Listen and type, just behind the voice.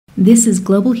This is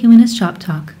Global Humanist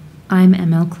Shoptalk. I'm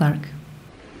ML Clark.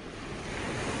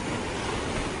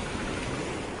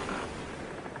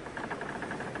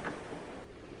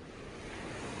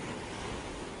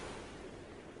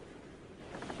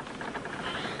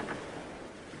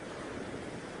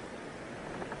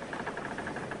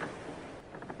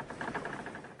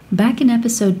 Back in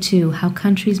episode 2, How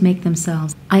Countries Make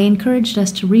Themselves, I encouraged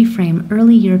us to reframe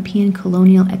early European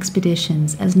colonial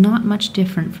expeditions as not much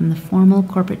different from the formal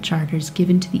corporate charters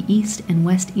given to the East and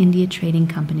West India trading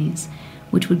companies,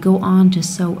 which would go on to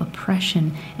sow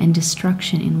oppression and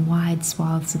destruction in wide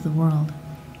swaths of the world.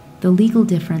 The legal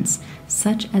difference,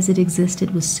 such as it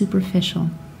existed, was superficial.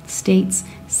 States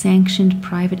sanctioned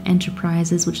private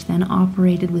enterprises which then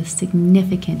operated with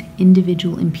significant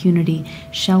individual impunity,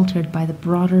 sheltered by the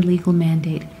broader legal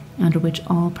mandate under which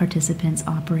all participants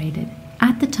operated.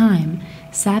 At the time,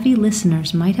 savvy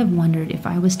listeners might have wondered if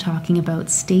I was talking about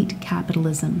state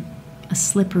capitalism, a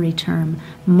slippery term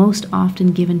most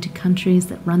often given to countries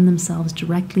that run themselves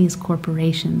directly as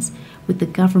corporations, with the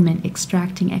government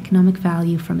extracting economic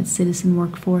value from its citizen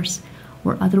workforce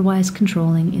or otherwise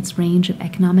controlling its range of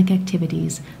economic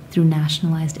activities through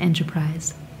nationalized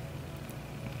enterprise.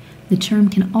 The term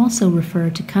can also refer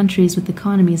to countries with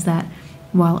economies that,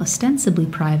 while ostensibly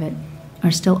private,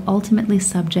 are still ultimately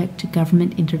subject to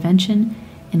government intervention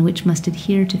and which must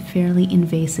adhere to fairly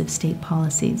invasive state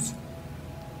policies.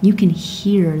 You can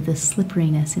hear the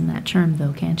slipperiness in that term,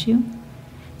 though, can't you?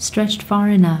 Stretched far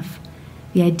enough,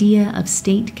 the idea of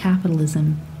state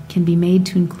capitalism can be made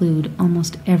to include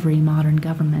almost every modern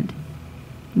government,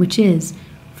 which is,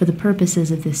 for the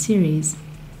purposes of this series,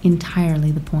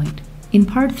 entirely the point. In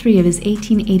part 3 of his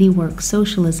 1880 work,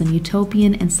 Socialism,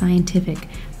 Utopian and Scientific,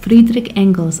 Frederick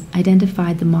Engels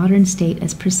identified the modern state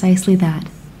as precisely that,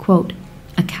 quote,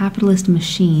 a capitalist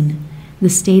machine, the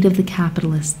state of the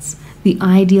capitalists, the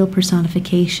ideal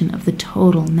personification of the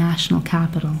total national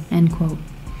capital, end quote.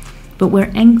 But where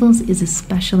Engels is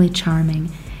especially charming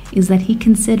is that he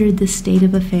considered this state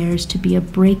of affairs to be a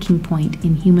breaking point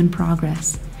in human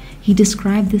progress. He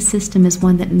described this system as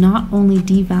one that not only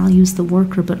devalues the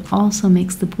worker but also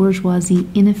makes the bourgeoisie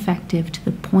ineffective to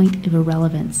the point of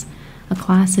irrelevance, a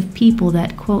class of people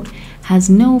that, quote, has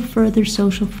no further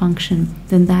social function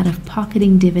than that of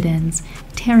pocketing dividends,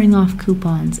 tearing off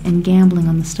coupons, and gambling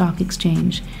on the stock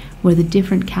exchange, where the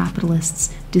different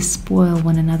capitalists despoil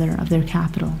one another of their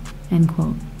capital, end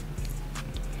quote.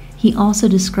 He also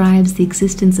describes the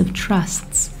existence of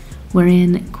trusts,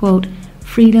 wherein, quote,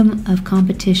 freedom of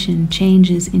competition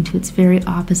changes into its very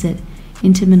opposite,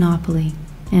 into monopoly,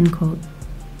 end quote,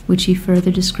 which he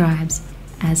further describes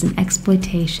as an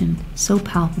exploitation so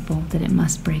palpable that it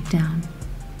must break down.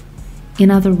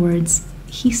 In other words,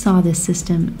 he saw this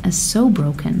system as so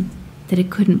broken that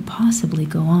it couldn't possibly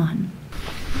go on.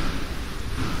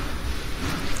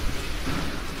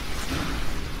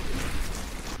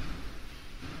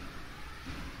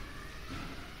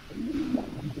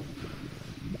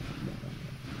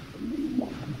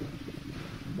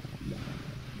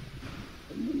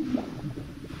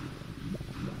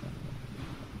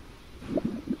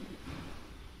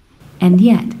 And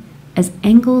yet, as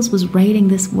Engels was writing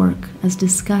this work, as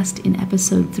discussed in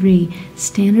episode 3,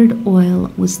 Standard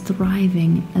Oil was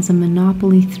thriving as a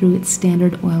monopoly through its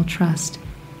Standard Oil Trust,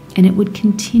 and it would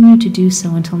continue to do so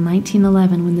until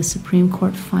 1911 when the Supreme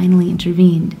Court finally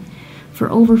intervened.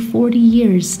 For over 40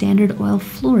 years, Standard Oil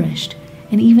flourished,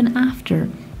 and even after,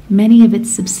 many of its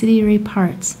subsidiary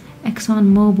parts,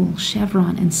 ExxonMobil,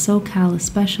 Chevron, and SoCal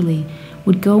especially,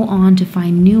 would go on to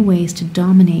find new ways to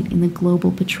dominate in the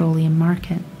global petroleum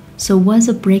market. So was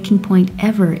a breaking point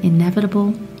ever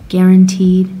inevitable,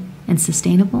 guaranteed, and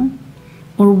sustainable?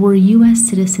 Or were U.S.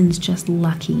 citizens just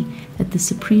lucky that the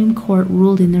Supreme Court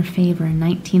ruled in their favor in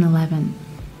 1911,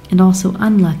 and also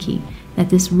unlucky that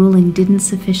this ruling didn't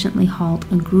sufficiently halt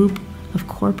a group of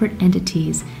corporate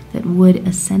entities that would,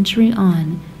 a century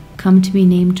on, come to be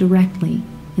named directly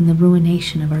in the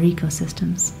ruination of our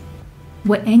ecosystems?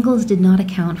 What Engels did not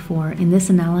account for in this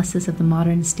analysis of the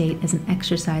modern state as an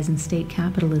exercise in state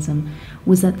capitalism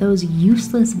was that those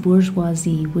useless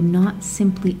bourgeoisie would not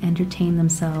simply entertain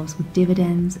themselves with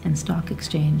dividends and stock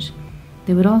exchange.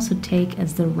 They would also take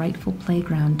as their rightful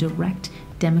playground direct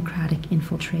democratic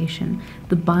infiltration,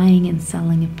 the buying and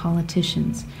selling of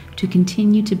politicians, to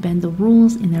continue to bend the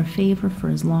rules in their favor for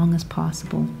as long as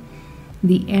possible.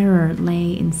 The error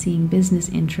lay in seeing business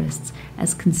interests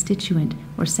as constituent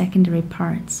or secondary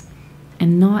parts,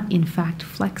 and not in fact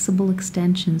flexible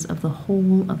extensions of the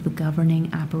whole of the governing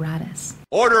apparatus.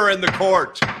 Order in the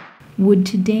court! Would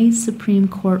today's Supreme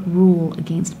Court rule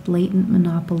against blatant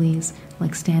monopolies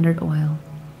like Standard Oil?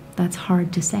 That's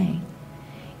hard to say.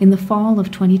 In the fall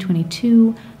of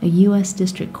 2022, a U.S.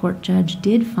 District Court judge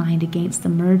did find against the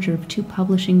merger of two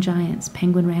publishing giants,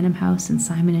 Penguin Random House and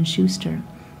Simon & Schuster.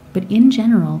 But in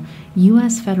general,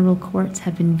 U.S. federal courts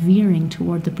have been veering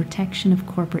toward the protection of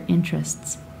corporate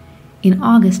interests. In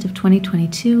August of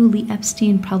 2022, Lee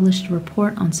Epstein published a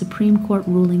report on Supreme Court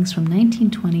rulings from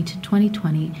 1920 to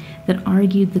 2020 that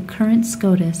argued the current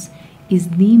SCOTUS is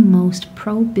the most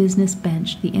pro-business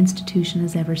bench the institution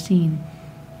has ever seen.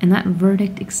 And that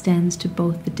verdict extends to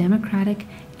both the Democratic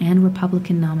and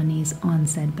Republican nominees on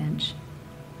said bench.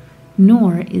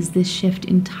 Nor is this shift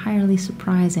entirely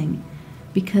surprising,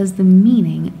 because the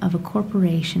meaning of a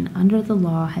corporation under the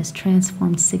law has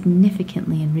transformed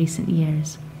significantly in recent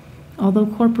years. Although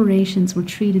corporations were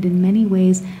treated in many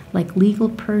ways like legal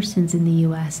persons in the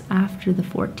U.S. after the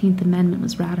 14th Amendment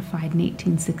was ratified in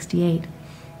 1868,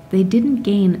 they didn't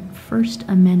gain First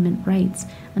Amendment rights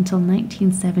until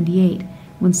 1978,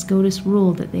 when SCOTUS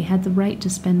ruled that they had the right to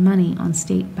spend money on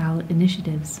state ballot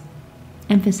initiatives.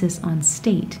 Emphasis on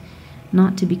state,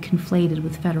 not to be conflated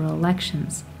with federal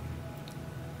elections.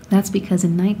 That's because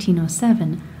in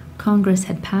 1907, Congress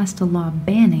had passed a law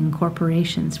banning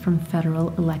corporations from federal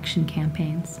election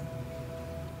campaigns.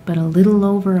 But a little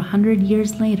over 100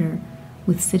 years later,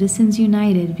 with Citizens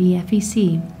United v.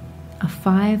 FEC, a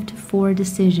 5-4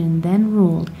 decision then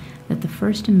ruled that the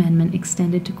First Amendment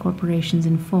extended to corporations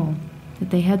in full,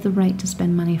 that they had the right to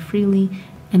spend money freely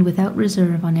and without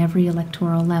reserve on every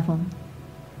electoral level.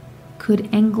 Could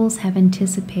Engels have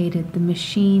anticipated the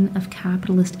machine of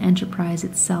capitalist enterprise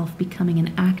itself becoming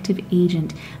an active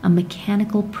agent, a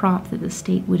mechanical prop that the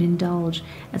state would indulge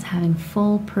as having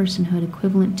full personhood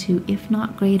equivalent to, if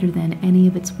not greater than, any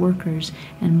of its workers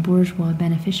and bourgeois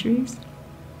beneficiaries?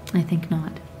 I think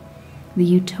not. The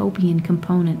utopian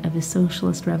component of a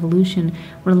socialist revolution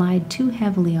relied too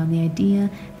heavily on the idea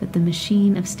that the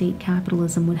machine of state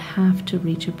capitalism would have to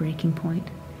reach a breaking point.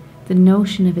 The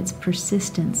notion of its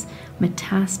persistence,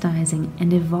 metastasizing,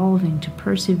 and evolving to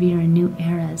persevere in new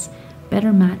eras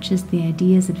better matches the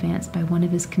ideas advanced by one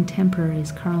of his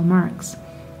contemporaries, Karl Marx,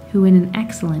 who in an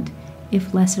excellent,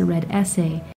 if lesser read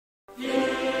essay,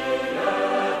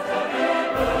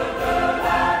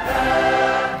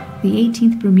 The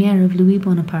 18th Brumaire of Louis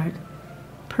Bonaparte,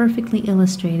 perfectly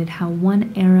illustrated how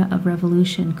one era of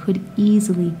revolution could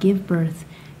easily give birth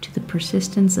to the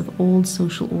persistence of old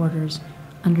social orders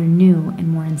under new and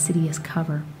more insidious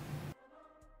cover.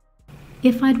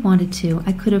 If I'd wanted to,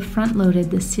 I could have front-loaded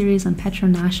this series on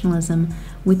petronationalism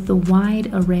with the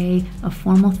wide array of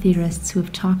formal theorists who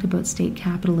have talked about state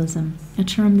capitalism, a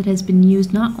term that has been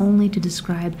used not only to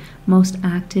describe most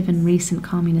active and recent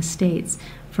communist states,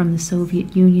 from the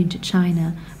Soviet Union to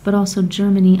China, but also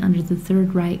Germany under the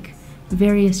Third Reich,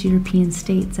 various European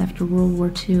states after World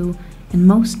War II, and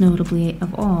most notably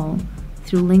of all,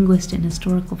 through linguist and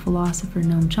historical philosopher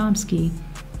Noam Chomsky,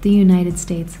 the United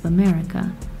States of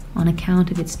America, on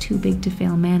account of its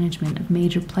too-big-to-fail management of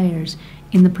major players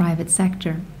in the private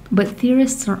sector. But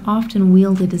theorists are often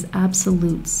wielded as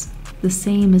absolutes, the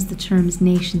same as the terms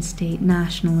nation-state,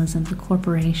 nationalism, the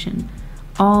corporation.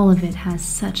 All of it has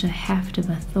such a heft of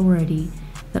authority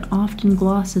that often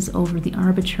glosses over the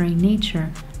arbitrary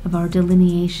nature of our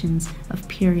delineations of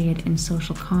period and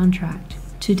social contract.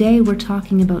 Today we're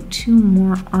talking about two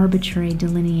more arbitrary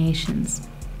delineations,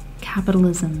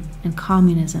 capitalism and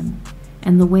communism,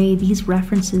 and the way these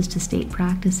references to state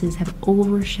practices have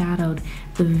overshadowed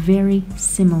the very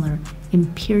similar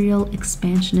imperial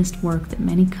expansionist work that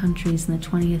many countries in the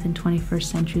 20th and 21st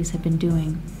centuries have been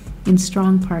doing, in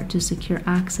strong part to secure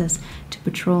access to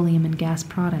petroleum and gas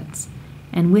products,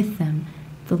 and with them,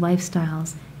 the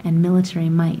lifestyles and military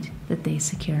might that they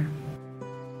secure.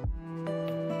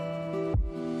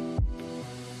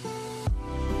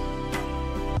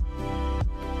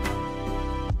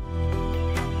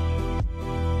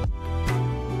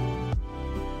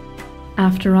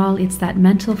 After all, it's that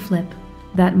mental flip,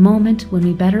 that moment when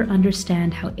we better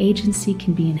understand how agency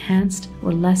can be enhanced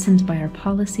or lessened by our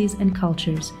policies and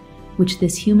cultures, which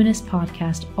this humanist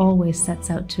podcast always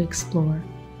sets out to explore,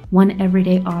 one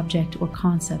everyday object or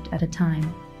concept at a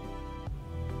time.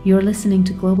 You're listening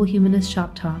to Global Humanist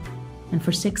Shoptalk, and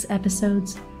for 6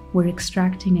 episodes, we're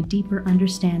extracting a deeper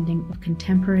understanding of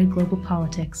contemporary global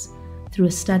politics through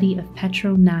a study of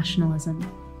petronationalism,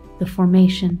 the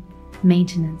formation,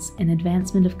 maintenance, and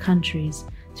advancement of countries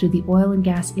through the oil and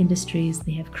gas industries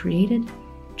they have created,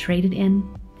 traded in,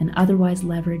 and otherwise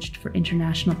leveraged for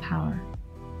international power,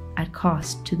 at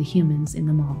cost to the humans in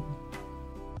them all.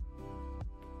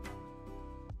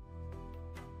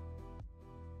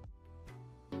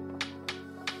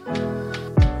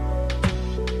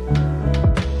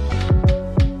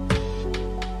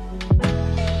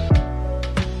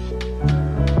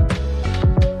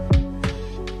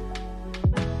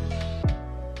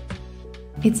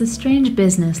 It's a strange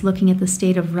business looking at the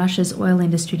state of Russia's oil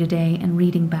industry today and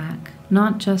reading back,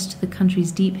 not just to the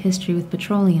country's deep history with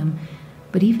petroleum,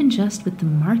 but even just with the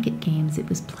market games it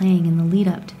was playing in the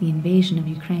lead-up to the invasion of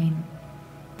Ukraine.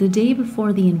 The day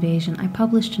before the invasion, I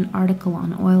published an article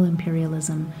on oil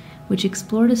imperialism, which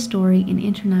explored a story in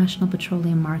international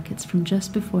petroleum markets from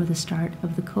just before the start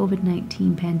of the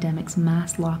COVID-19 pandemic's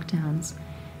mass lockdowns,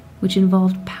 which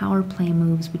involved power play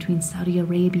moves between Saudi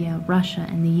Arabia, Russia,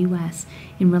 and the US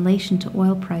in relation to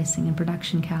oil pricing and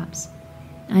production caps.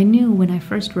 I knew when I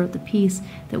first wrote the piece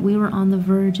that we were on the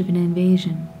verge of an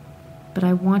invasion, but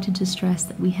I wanted to stress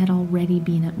that we had already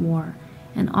been at war,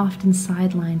 an often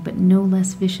sidelined but no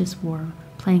less vicious war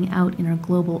playing out in our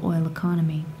global oil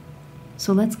economy.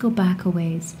 So let's go back a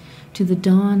ways to the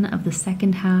dawn of the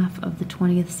second half of the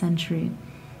 20th century,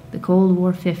 the Cold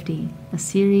War 50, a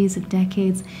series of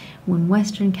decades when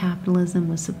Western capitalism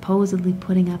was supposedly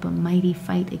putting up a mighty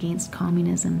fight against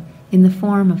communism in the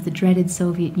form of the dreaded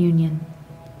Soviet Union.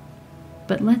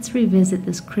 But let's revisit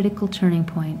this critical turning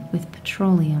point with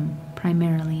petroleum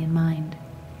primarily in mind.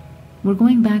 We're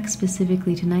going back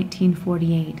specifically to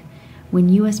 1948, when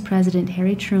U.S. President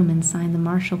Harry Truman signed the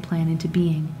Marshall Plan into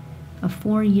being, a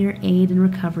 4-year aid and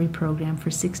recovery program for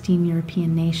 16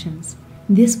 European nations.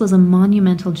 This was a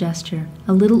monumental gesture,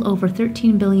 a little over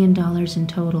 $13 billion in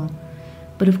total.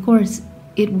 But of course,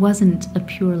 it wasn't a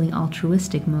purely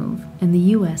altruistic move, and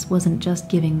the U.S. wasn't just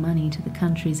giving money to the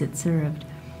countries it served.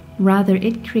 Rather,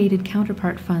 it created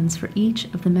counterpart funds for each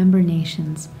of the member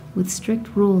nations, with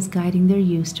strict rules guiding their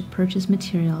use to purchase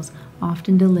materials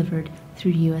often delivered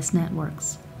through U.S.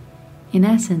 networks. In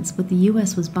essence, what the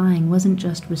U.S. was buying wasn't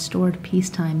just restored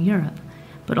peacetime Europe,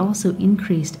 but also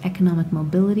increased economic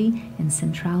mobility and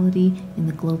centrality in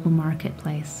the global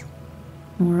marketplace.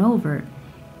 Moreover,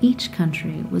 each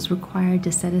country was required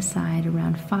to set aside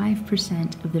around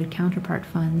 5% of their counterpart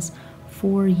funds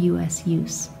for U.S.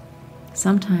 use.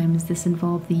 Sometimes this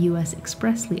involved the U.S.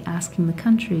 expressly asking the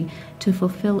country to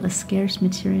fulfill a scarce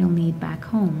material need back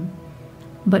home.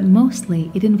 But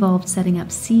mostly it involved setting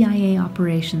up CIA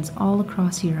operations all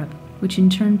across Europe, which in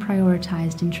turn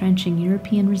prioritized entrenching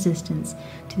European resistance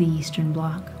to the Eastern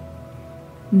Bloc.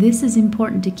 This is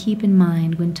important to keep in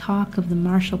mind when talk of the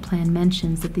Marshall Plan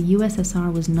mentions that the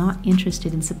USSR was not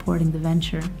interested in supporting the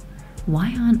venture.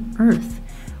 Why on earth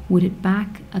would it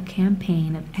back a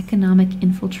campaign of economic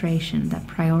infiltration that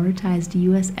prioritized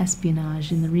U.S.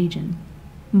 espionage in the region?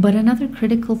 But another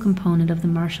critical component of the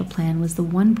Marshall Plan was the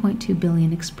 $1.2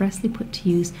 billion expressly put to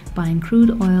use buying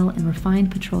crude oil and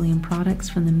refined petroleum products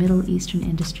from the Middle Eastern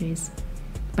industries.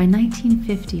 By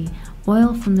 1950,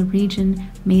 oil from the region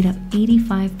made up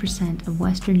 85% of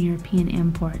Western European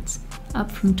imports,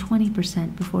 up from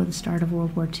 20% before the start of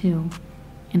World War II.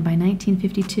 And by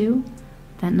 1952,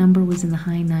 that number was in the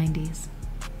high 90s.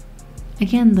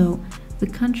 Again, though, the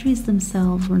countries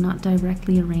themselves were not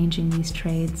directly arranging these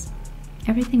trades.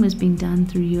 Everything was being done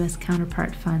through U.S.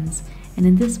 counterpart funds, and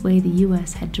in this way the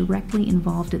U.S. had directly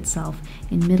involved itself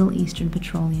in Middle Eastern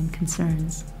petroleum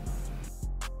concerns.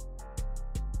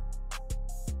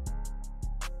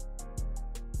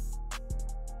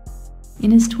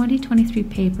 In his 2023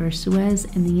 paper, Suez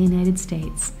and the United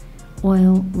States,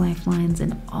 Oil, Lifelines,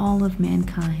 and All of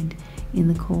Mankind in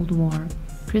the Cold War,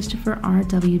 Christopher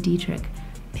R.W. Dietrich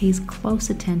pays close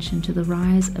attention to the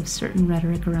rise of certain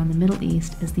rhetoric around the Middle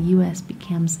East as the U.S.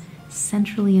 becomes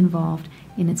centrally involved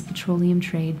in its petroleum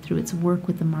trade through its work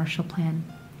with the Marshall Plan.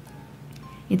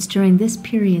 It's during this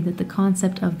period that the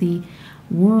concept of the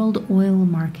world oil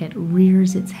market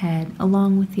rears its head,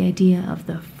 along with the idea of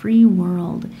the free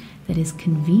world that is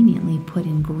conveniently put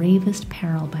in gravest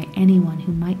peril by anyone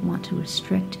who might want to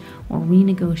restrict or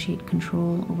renegotiate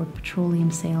control over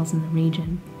petroleum sales in the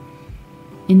region.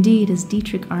 Indeed, as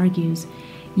Dietrich argues,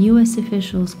 U.S.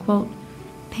 officials, quote,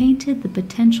 painted the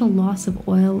potential loss of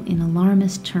oil in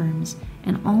alarmist terms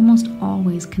and almost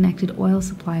always connected oil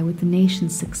supply with the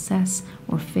nation's success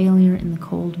or failure in the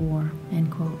Cold War,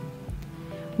 end quote.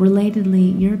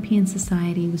 Relatedly, European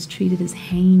society was treated as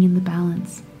hanging in the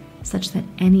balance, such that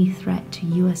any threat to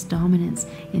U.S. dominance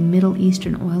in Middle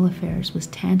Eastern oil affairs was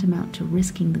tantamount to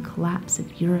risking the collapse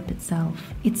of Europe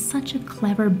itself. It's such a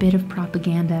clever bit of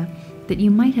propaganda that you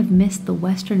might have missed the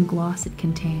Western gloss it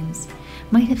contains,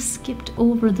 might have skipped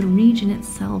over the region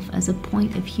itself as a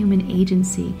point of human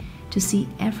agency to see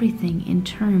everything in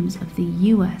terms of the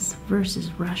U.S.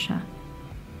 versus Russia.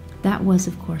 That was,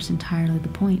 of course, entirely the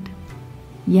point.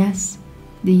 Yes,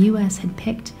 the U.S. had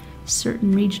picked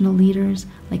certain regional leaders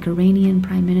like Iranian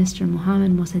Prime Minister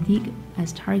Mohammad Mossadegh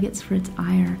as targets for its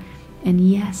ire,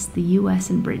 And yes, the US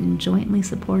and Britain jointly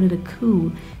supported a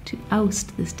coup to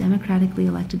oust this democratically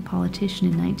elected politician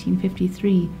in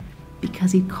 1953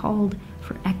 because he called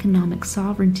for economic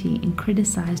sovereignty and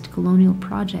criticized colonial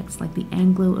projects like the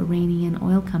Anglo-Iranian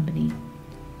Oil Company,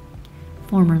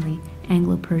 formerly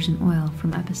Anglo-Persian Oil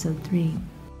from episode 3.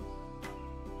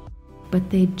 But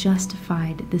they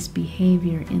justified this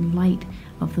behavior in light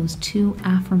of those two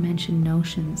aforementioned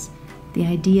notions, the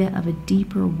idea of a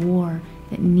deeper war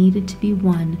that needed to be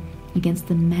won against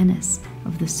the menace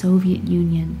of the Soviet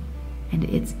Union and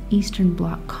its Eastern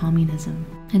Bloc communism,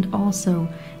 and also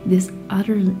this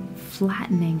utter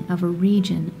flattening of a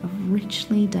region of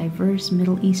richly diverse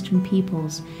Middle Eastern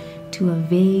peoples to a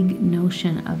vague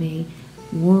notion of a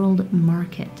world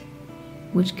market,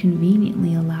 which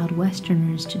conveniently allowed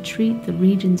Westerners to treat the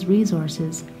region's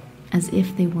resources as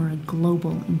if they were a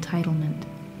global entitlement.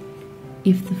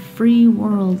 If the free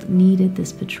world needed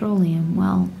this petroleum,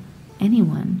 well,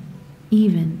 anyone,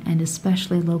 even and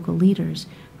especially local leaders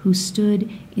who stood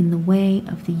in the way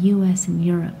of the US and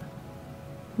Europe,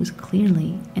 was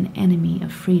clearly an enemy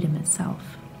of freedom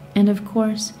itself. And of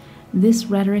course, this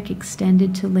rhetoric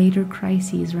extended to later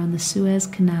crises around the Suez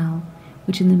Canal,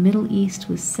 which in the Middle East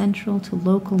was central to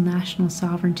local national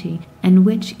sovereignty, and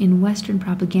which in Western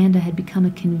propaganda had become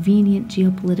a convenient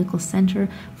geopolitical center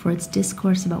for its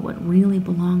discourse about what really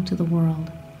belonged to the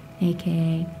world,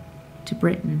 aka to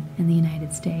Britain and the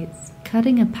United States.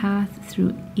 Cutting a path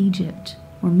through Egypt,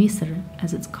 or Misr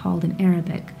as it's called in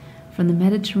Arabic, from the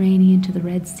Mediterranean to the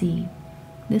Red Sea,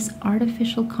 this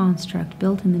artificial construct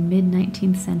built in the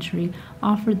mid-19th century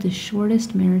offered the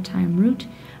shortest maritime route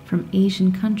from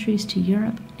Asian countries to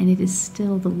Europe, and it is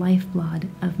still the lifeblood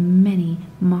of many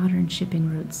modern shipping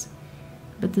routes.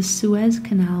 But the Suez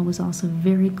Canal was also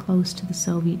very close to the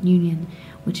Soviet Union,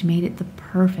 which made it the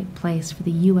perfect place for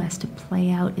the US to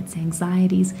play out its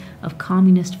anxieties of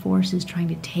communist forces trying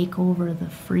to take over the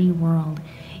free world,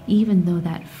 even though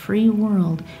that free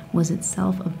world was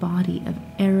itself a body of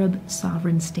Arab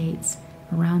sovereign states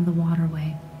around the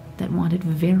waterway that wanted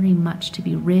very much to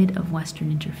be rid of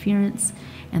Western interference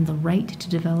and the right to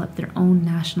develop their own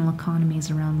national economies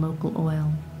around local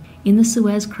oil. In the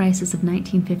Suez Crisis of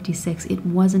 1956, it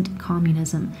wasn't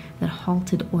communism that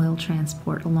halted oil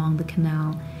transport along the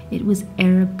canal. It was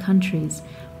Arab countries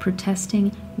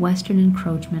protesting Western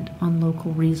encroachment on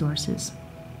local resources.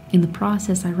 In the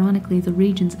process, ironically, the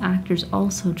region's actors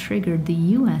also triggered the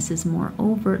US's more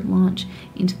overt launch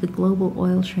into the global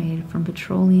oil trade from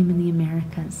petroleum in the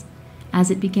Americas, as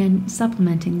it began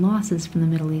supplementing losses from the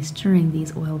Middle East during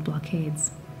these oil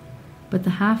blockades. But the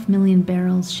 500,000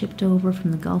 barrels shipped over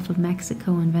from the Gulf of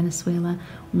Mexico and Venezuela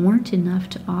weren't enough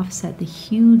to offset the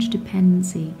huge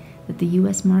dependency that the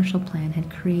U.S. Marshall Plan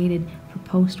had created for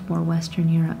post-war Western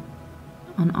Europe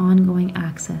on ongoing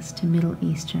access to Middle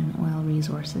Eastern oil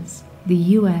resources. The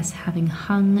U.S. having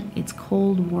hung its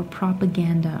Cold War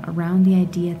propaganda around the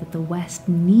idea that the West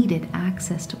needed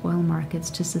access to oil markets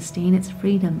to sustain its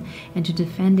freedom and to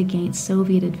defend against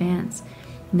Soviet advance,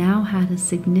 now had a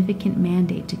significant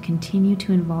mandate to continue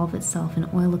to involve itself in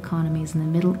oil economies in the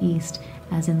Middle East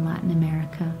as in Latin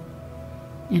America.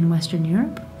 In Western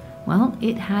Europe, well,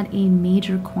 it had a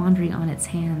major quandary on its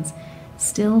hands.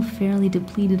 Still fairly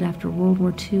depleted after World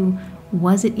War II,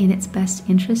 was it in its best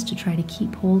interest to try to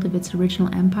keep hold of its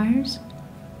original empires?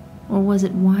 Or was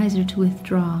it wiser to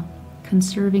withdraw,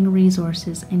 conserving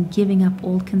resources and giving up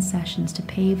old concessions to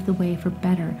pave the way for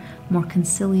better, more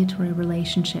conciliatory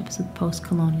relationships with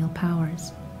post-colonial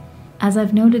powers? As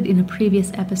I've noted in a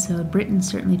previous episode, Britain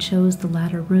certainly chose the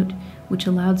latter route, which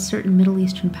allowed certain Middle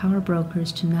Eastern power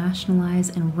brokers to nationalize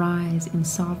and rise in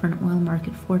sovereign oil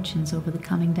market fortunes over the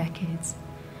coming decades.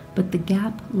 But the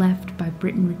gap left by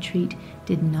Britain retreat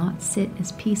did not sit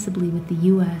as peaceably with the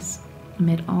US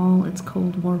amid all its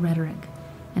Cold War rhetoric,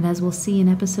 and as we'll see in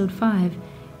episode 5,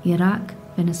 Iraq,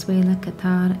 Venezuela,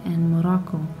 Qatar, and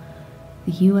Morocco,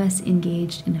 the US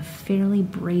engaged in a fairly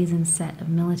brazen set of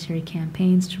military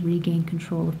campaigns to regain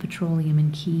control of petroleum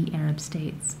in key Arab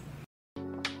states.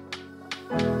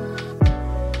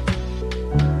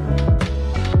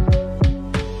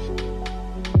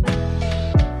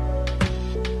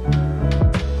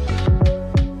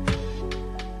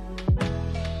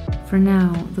 For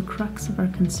now, the crux of our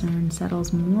concern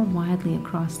settles more widely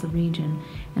across the region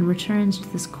and returns to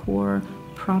this core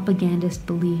propagandist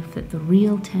belief that the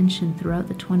real tension throughout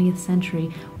the 20th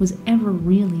century was ever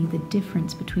really the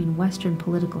difference between Western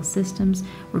political systems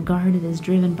regarded as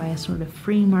driven by a sort of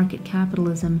free market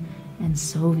capitalism and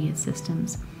Soviet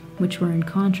systems, which were in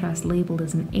contrast labeled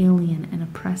as an alien and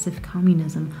oppressive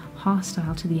communism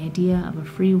hostile to the idea of a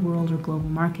free world or global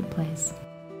marketplace.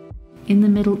 In the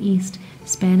Middle East,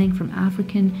 spanning from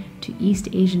African to East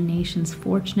Asian nations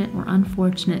fortunate or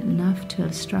unfortunate enough to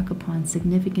have struck upon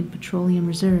significant petroleum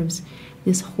reserves,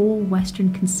 this whole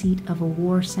Western conceit of a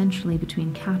war centrally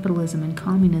between capitalism and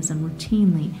communism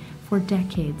routinely, for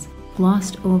decades,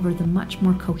 glossed over the much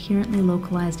more coherently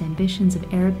localized ambitions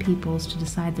of Arab peoples to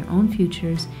decide their own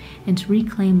futures and to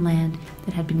reclaim land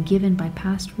that had been given by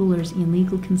past rulers in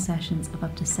legal concessions of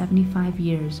up to 75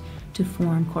 years to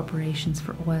foreign corporations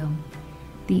for oil.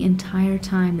 The entire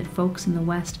time that folks in the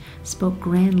West spoke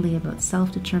grandly about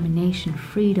self-determination,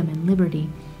 freedom, and liberty,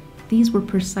 these were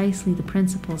precisely the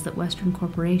principles that Western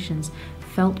corporations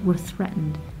felt were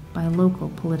threatened by local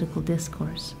political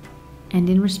discourse. And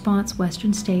in response,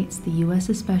 Western states, the U.S.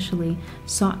 especially,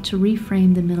 sought to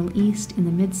reframe the Middle East in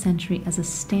the mid-century as a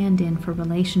stand-in for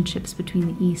relationships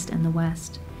between the East and the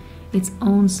West. Its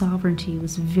own sovereignty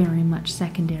was very much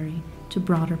secondary to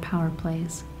broader power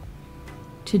plays.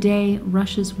 Today,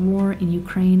 Russia's war in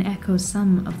Ukraine echoes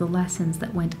some of the lessons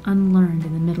that went unlearned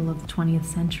in the middle of the 20th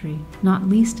century, not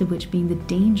least of which being the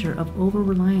danger of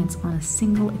over-reliance on a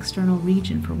single external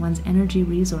region for one's energy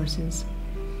resources.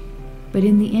 But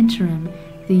in the interim,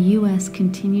 the U.S.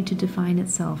 continued to define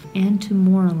itself and to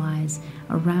moralize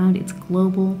around its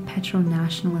global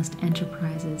petronationalist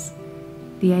enterprises.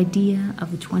 The idea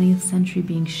of the 20th century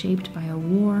being shaped by a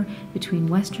war between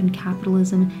Western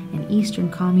capitalism and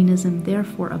Eastern communism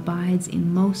therefore abides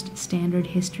in most standard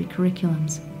history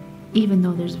curriculums, even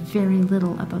though there's very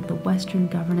little about the Western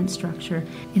governance structure,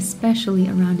 especially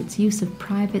around its use of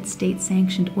private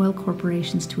state-sanctioned oil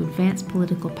corporations to advance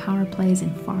political power plays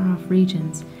in far-off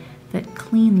regions, that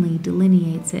cleanly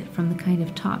delineates it from the kind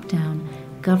of top-down,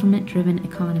 government-driven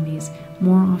economies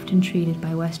more often treated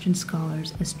by Western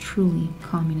scholars as truly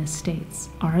communist states.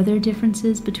 Are there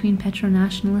differences between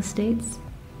petronationalist states?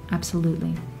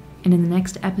 Absolutely. And in the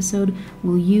next episode,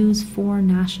 we'll use 4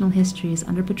 national histories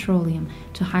under petroleum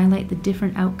to highlight the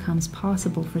different outcomes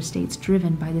possible for states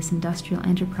driven by this industrial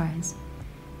enterprise.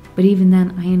 But even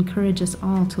then, I encourage us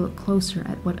all to look closer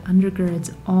at what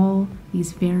undergirds all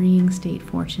these varying state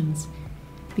fortunes,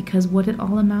 because what it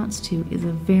all amounts to is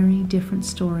a very different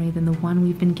story than the one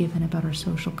we've been given about our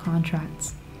social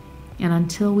contracts. And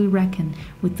until we reckon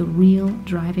with the real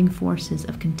driving forces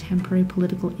of contemporary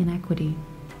political inequity,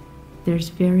 there's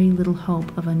very little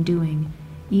hope of undoing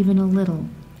even a little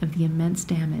of the immense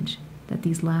damage that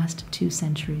these last 2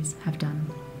 centuries have done.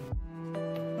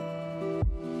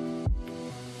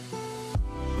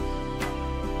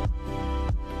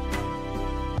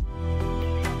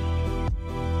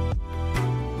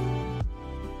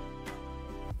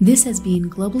 This has been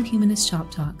Global Humanist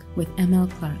Shoptalk with M.L.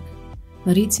 Clark.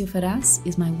 Maurizio Ferraz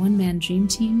is my one-man dream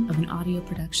team of an audio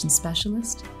production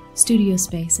specialist. Studio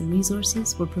space and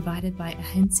resources were provided by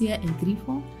Agencia El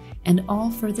Grifo, and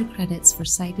all further credits for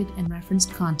cited and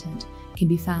referenced content can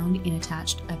be found in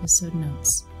attached episode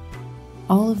notes.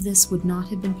 All of this would not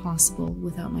have been possible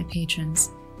without my patrons,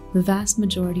 the vast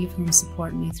majority of whom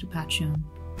support me through Patreon.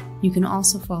 You can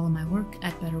also follow my work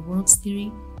at Better Worlds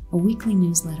Theory, a weekly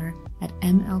newsletter at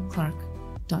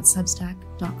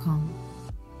mlclark.substack.com.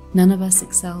 None of us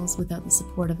excels without the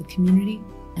support of a community,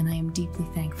 and I am deeply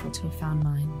thankful to have found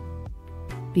mine.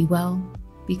 Be well,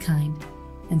 be kind,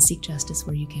 and seek justice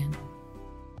where you can.